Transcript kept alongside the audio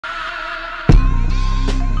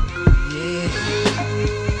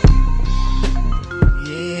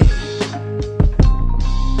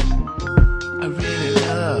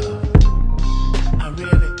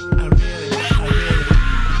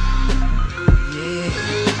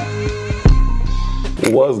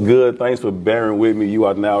What's good? Thanks for bearing with me. You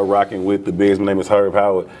are now rocking with the Bigs. My name is Herb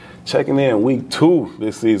Howard. Checking in week 2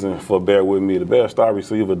 this season for Bear With Me. The Bear star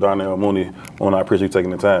receiver, Darnell Mooney. I appreciate you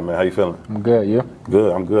taking the time, man. How you feeling? I'm good, you?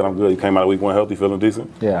 Good, I'm good. You came out of week 1 healthy, feeling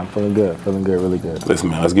decent? Yeah, I'm feeling good, really good. Listen,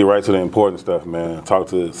 man, let's get right to the important stuff, man.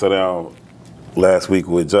 Sat down last week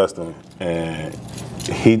with Justin, and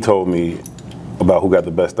he told me about who got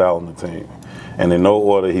the best style on the team. And in no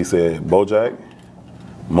order, he said Bojack,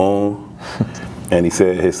 Moon, and he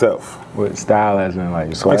said himself. What style as in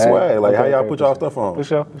like swag? Like swag, like how y'all okay, put y'all stuff on. For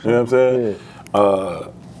sure. You know what I'm saying?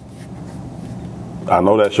 Yeah. I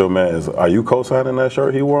know that's your man's. Are you co-signing that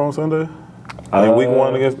shirt he wore on Sunday? Week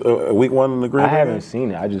 1 against week 1 in the Green Bay? I haven't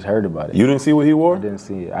seen it. I just heard about it. You didn't see what he wore? I didn't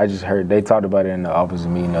see it. I just heard they talked about it in the office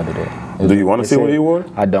meeting the other day. Do you want to see what he wore?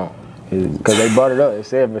 I don't, because they brought it up. It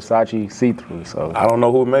said Versace see-through. So I don't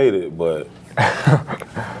know who made it, but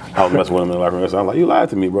I was messing with him in the locker room. So I'm like, you lied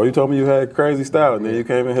to me, bro. You told me you had crazy style, and then you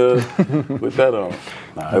came in here with that on.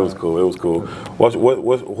 Nah, it was cool. It was cool.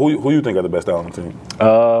 Who you think got the best style on the team?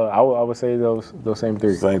 I would say those same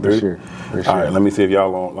three. Same three? For sure. All right, let me see if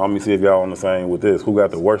y'all on the same with this. Who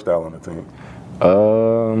got the worst style on the team?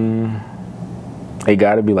 It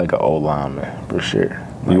got to be like an old lineman for sure.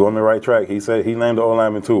 You on the right track. He said he named the old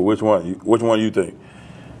lineman too. Which one? Which one you think?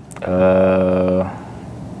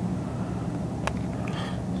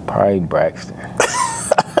 Probably Braxton.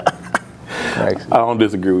 I don't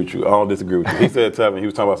disagree with you. He said Tevin. He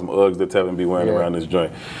was talking about some Uggs that Tevin be wearing around this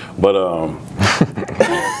joint. But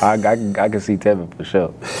I can see Tevin for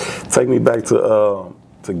sure. Take me back to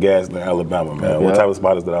Gadsden, Alabama, man. What type of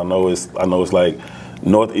spot is that? I know it's like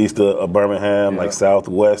northeast of Birmingham, like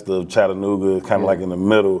southwest of Chattanooga, kind of like in the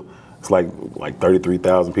middle. It's like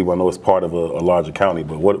 33,000 people. I know it's part of a larger county,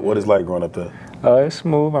 but what is it like growing up there? It's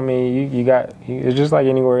smooth. I mean, it's just like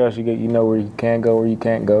anywhere else. You know where you can go, where you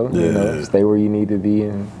can't go. Yeah. You know, stay where you need to be,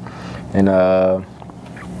 and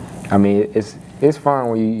I mean, it's fun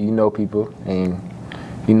when you know people and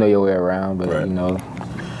you know your way around. But you know,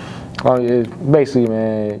 basically,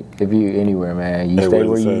 man, if you anywhere, man, you stay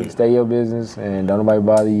where you stay your business, and don't nobody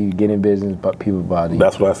bother you. Get in business, but people bother you.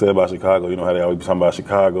 That's what I said about Chicago. You know how they always be talking about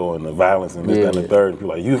Chicago and the violence and this, that, and the third. And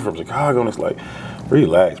people like, you from Chicago? And it's like,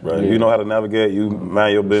 relax, bro. You know how to navigate. You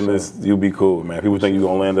mind your business. You be cool, man. People think you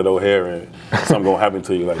gonna land at O'Hare and something gonna happen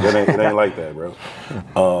to you. Like it ain't like that, bro.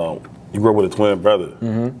 You grew up with a twin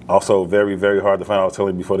brother. Also, very, very hard to find. I was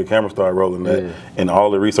telling you before the camera started rolling that, and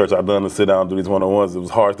all the research I've done to sit down and do these one-on-ones, it was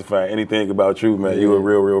hard to find anything about you, man. You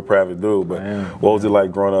were a real private dude. But what was it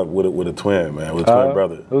like growing up with a twin, man, with a twin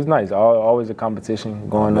brother? It was nice. Always a competition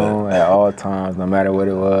going on at all times, no matter what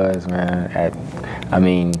it was, man. I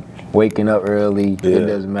mean, waking up early, it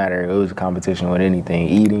doesn't matter. It was a competition with anything,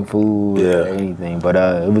 eating food, anything. But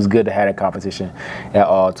it was good to have that competition at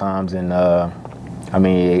all times, and I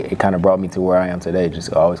mean, it kind of brought me to where I am today,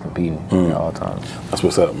 just always competing at all times. That's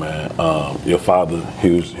what's up, man. Your father,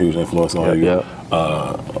 huge influence on you.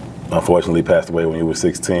 Unfortunately, passed away when you were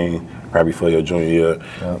 16, right before your junior year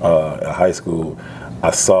at high school.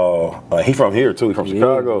 I saw, he's from here too, he's from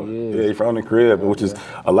Chicago. Yeah, he's from the crib, which is,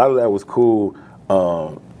 a lot of that was cool.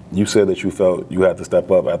 You said that you felt you had to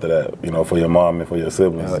step up after that, you know, for your mom and for your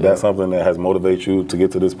siblings. Is that something that has motivated you to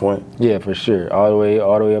get to this point? Yeah, for sure. All the way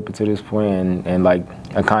up until this point, and like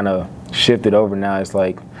I kind of shifted over now. It's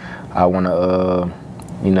like I want to,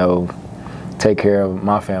 you know, take care of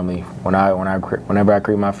my family whenever I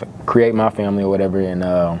create my family or whatever, and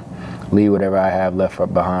leave whatever I have left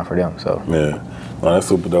behind for them. So yeah. No, that's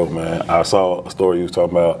super dope, man. I saw a story you was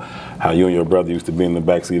talking about how you and your brother used to be in the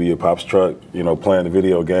backseat of your pop's truck, you know, playing the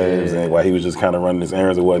video games, and while he was just kind of running his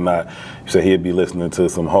errands and whatnot, you said he'd be listening to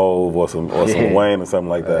some Hove or some Wayne or something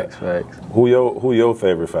like that. Facts. Who your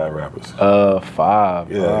favorite 5 rappers?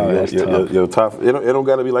 5. Yeah, your top. It don't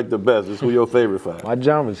got to be like the best. Just who your favorite 5? My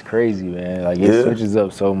genre's crazy, man. Like it switches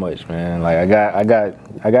up so much, man. Like I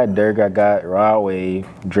got Dirk, I got Rod Wave,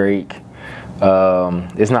 Drake.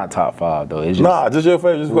 It's not top 5 though. It's just just your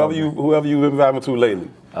favorite. Just whoever you've been vibing to lately.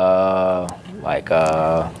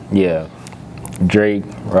 Drake,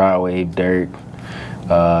 Rod Wave, Dirk,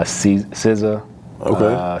 SZA,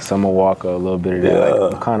 Summer Walker, a little bit of that.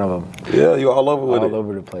 Like, I'm kind of you all over with it. All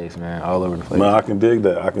over the place, man. All over the place. Man, I can dig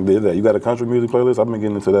that. You got a country music playlist? I've been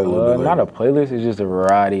getting into that a little bit. Not a playlist. It's just a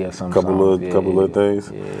variety of some couple of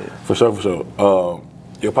things. Yeah. For sure.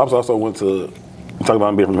 Your pops also went to. You talking about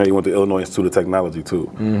him being from here. You went to Illinois Institute of Technology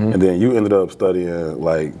too, and then you ended up studying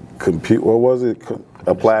like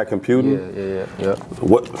applied computing. Yeah.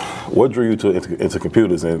 What drew you into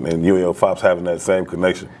computers and you and your pops having that same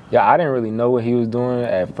connection? Yeah, I didn't really know what he was doing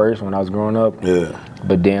at first when I was growing up. Yeah.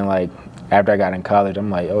 But then like after I got in college, I'm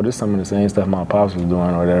like, oh, this is some of the same stuff my pops was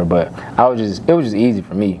doing or whatever. But it was just easy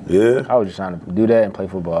for me. Yeah. I was just trying to do that and play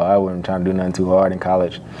football. I wasn't trying to do nothing too hard in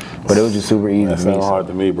college, but it was just super easy. That for me. sounds hard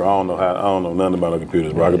to me, bro. I don't know nothing about the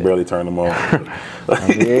computers, bro. I could barely turn them on.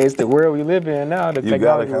 Yeah, it's the world we live in now. The you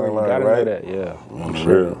gotta technology, kind of learn, gotta right? know that. Yeah, For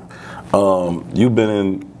sure. You've been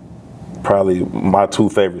in probably my 2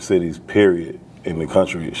 favorite cities, period, in the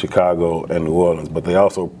country, Chicago and New Orleans, but they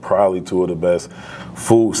also probably 2 of the best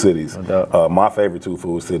food cities. My favorite 2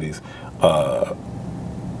 food cities.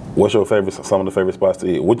 What's your favorite? Some of the favorite spots to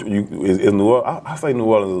eat? Is New Orleans? I say New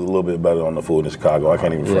Orleans is a little bit better on the food than Chicago. I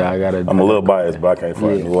can't even. Yeah, I'm a little biased, but I can't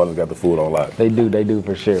front. New Orleans got the food on lock. They do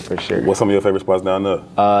for sure. What's some of your favorite spots down there?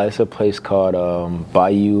 It's a place called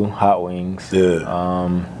Bayou Hot Wings.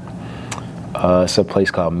 Yeah. It's a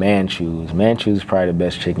place called Manchus. Manchus is probably the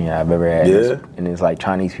best chicken I've ever had. Yeah. And it's like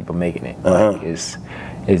Chinese people making it. Like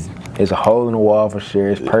it's a hole in the wall for sure.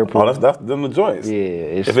 It's purple. Oh, that's them the joints. Yeah.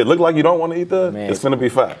 If it look like you don't want to eat that, man, it's gonna be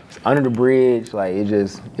fine. Under the bridge, like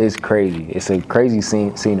it's crazy. It's a crazy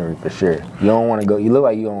scenery for sure. You don't want to go. You look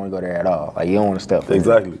like you don't want to go there at all. Like you don't want to step.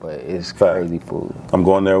 Exactly. But it's crazy food. I'm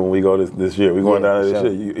going there when we go this year. We going down there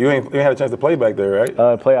this year. You ain't had a chance to play back there, right?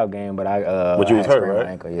 Playoff game, but But you was hurt, right?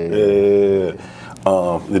 My ankle. Yeah.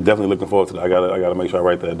 Definitely looking forward to that. I gotta make sure I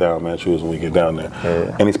write that down, man. Choose when we get down there.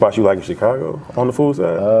 Yeah. Any spots you like in Chicago on the food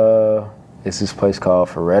side? It's this place called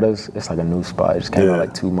Feretta's. It's like a new spot. It just came out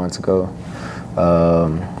like 2 months ago.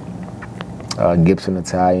 Gibson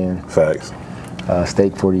Italian. Facts.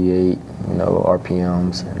 Steak 48.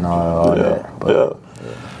 RPMs and all that. But,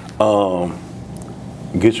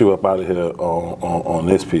 get you up out of here on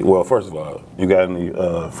this piece. Well, first of all, you got any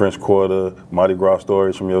French Quarter, Mardi Gras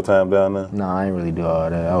stories from your time down there? No, I ain't really do all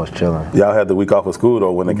that. I was chilling. Y'all had the week off of school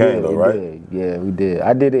though when it came though, right? Yeah, we did.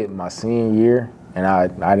 I did it my senior year, and I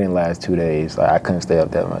didn't last 2 days. Like I couldn't stay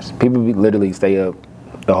up that much. People literally stay up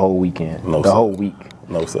the whole weekend, whole week.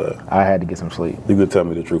 No, sir. I had to get some sleep. You could tell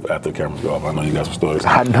me the truth after the cameras go off. I know you got some stories.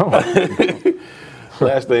 I know.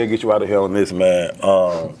 Last thing to get you out of here on this, man.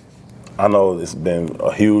 I know it's been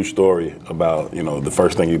a huge story about, the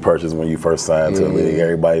first thing you purchased when you first signed to the league.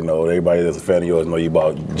 Everybody that's a fan of yours know you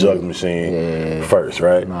bought Jug Machine first,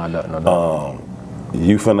 right? No.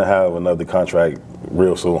 You finna have another contract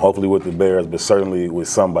real soon, hopefully with the Bears, but certainly with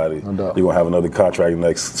somebody. You're gonna have another contract in the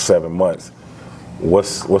next 7 months.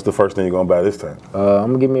 What's the first thing you're gonna buy this time?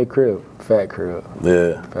 I'm gonna give me a crib, fat crib.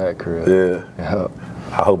 Yeah. Fat crib. Yeah.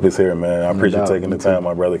 I hope it's here, man. I appreciate taking the time,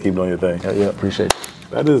 my brother. Keep doing your thing. Yeah, appreciate it.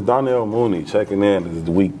 That is Darnell Mooney checking in. This is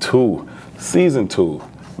week 2, season 2.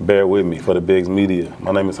 Bear with me for the Biggs Media.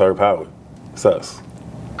 My name is Herb Howard. Sus.